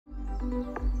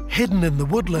Hidden in the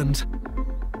woodland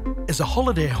is a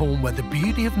holiday home where the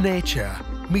beauty of nature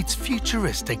meets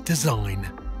futuristic design,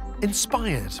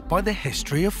 inspired by the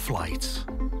history of flight.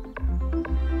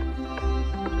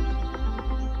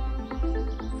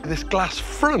 This glass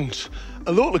front,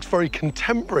 although it looks very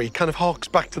contemporary, kind of harks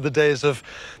back to the days of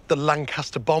the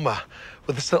Lancaster bomber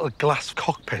with this little glass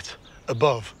cockpit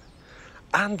above.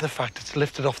 And the fact it's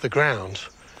lifted off the ground,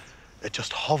 it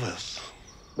just hovers.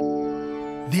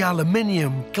 The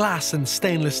aluminium, glass and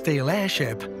stainless steel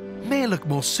airship may look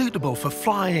more suitable for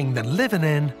flying than living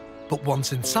in, but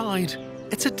once inside,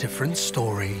 it's a different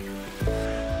story.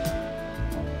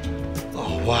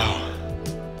 Oh, wow.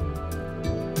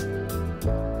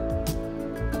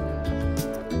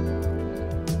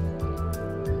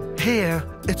 Here,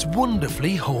 it's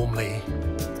wonderfully homely.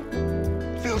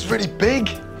 Feels really big.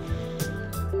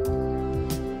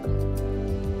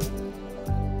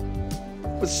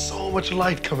 With so much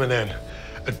light coming in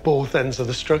at both ends of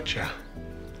the structure.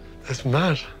 It's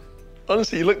mad.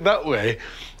 Honestly, you look that way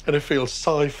and it feels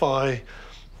sci-fi,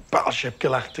 Battleship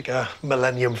Galactica,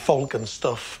 Millennium Falcon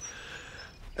stuff.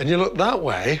 And you look that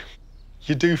way,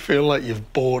 you do feel like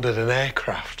you've boarded an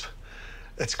aircraft.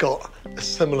 It's got a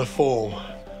similar form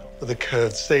with a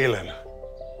curved ceiling.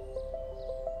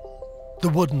 The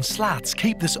wooden slats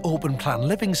keep this open-plan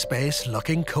living space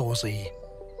looking cosy,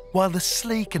 while the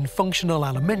sleek and functional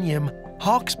aluminium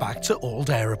harks back to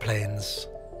old aeroplanes.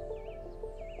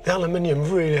 The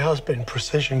aluminium really has been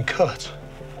precision cut.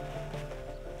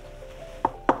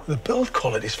 The build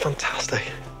quality is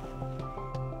fantastic.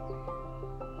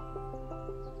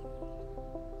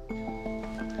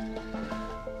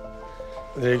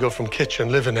 And there you go from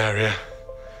kitchen, living area,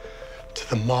 to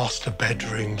the master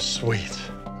bedroom suite.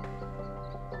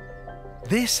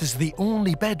 This is the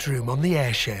only bedroom on the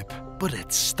airship, but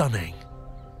it's stunning.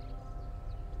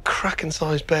 Cracking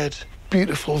sized bed,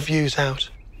 beautiful views out.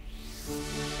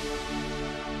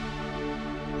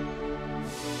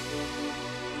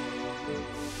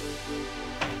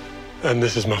 And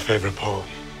this is my favourite part.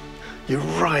 You're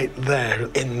right there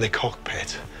in the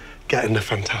cockpit, getting a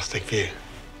fantastic view.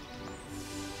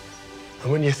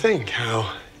 And when you think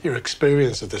how your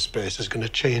experience of this space is going to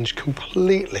change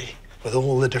completely with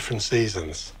all the different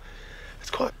seasons, it's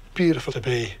quite beautiful to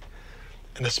be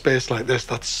in a space like this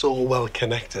that's so well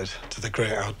connected to the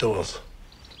great outdoors.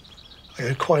 I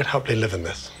could quite happily live in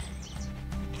this.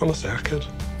 Honestly, I could.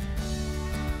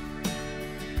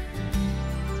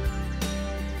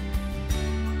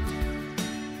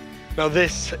 Now,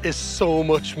 this is so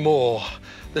much more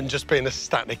than just being a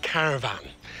static caravan.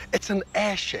 It's an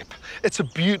airship. It's a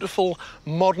beautiful,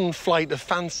 modern flight of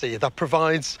fancy that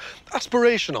provides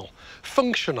aspirational,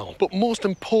 functional, but most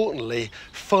importantly,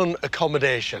 fun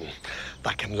accommodation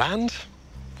that can land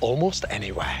almost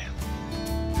anywhere.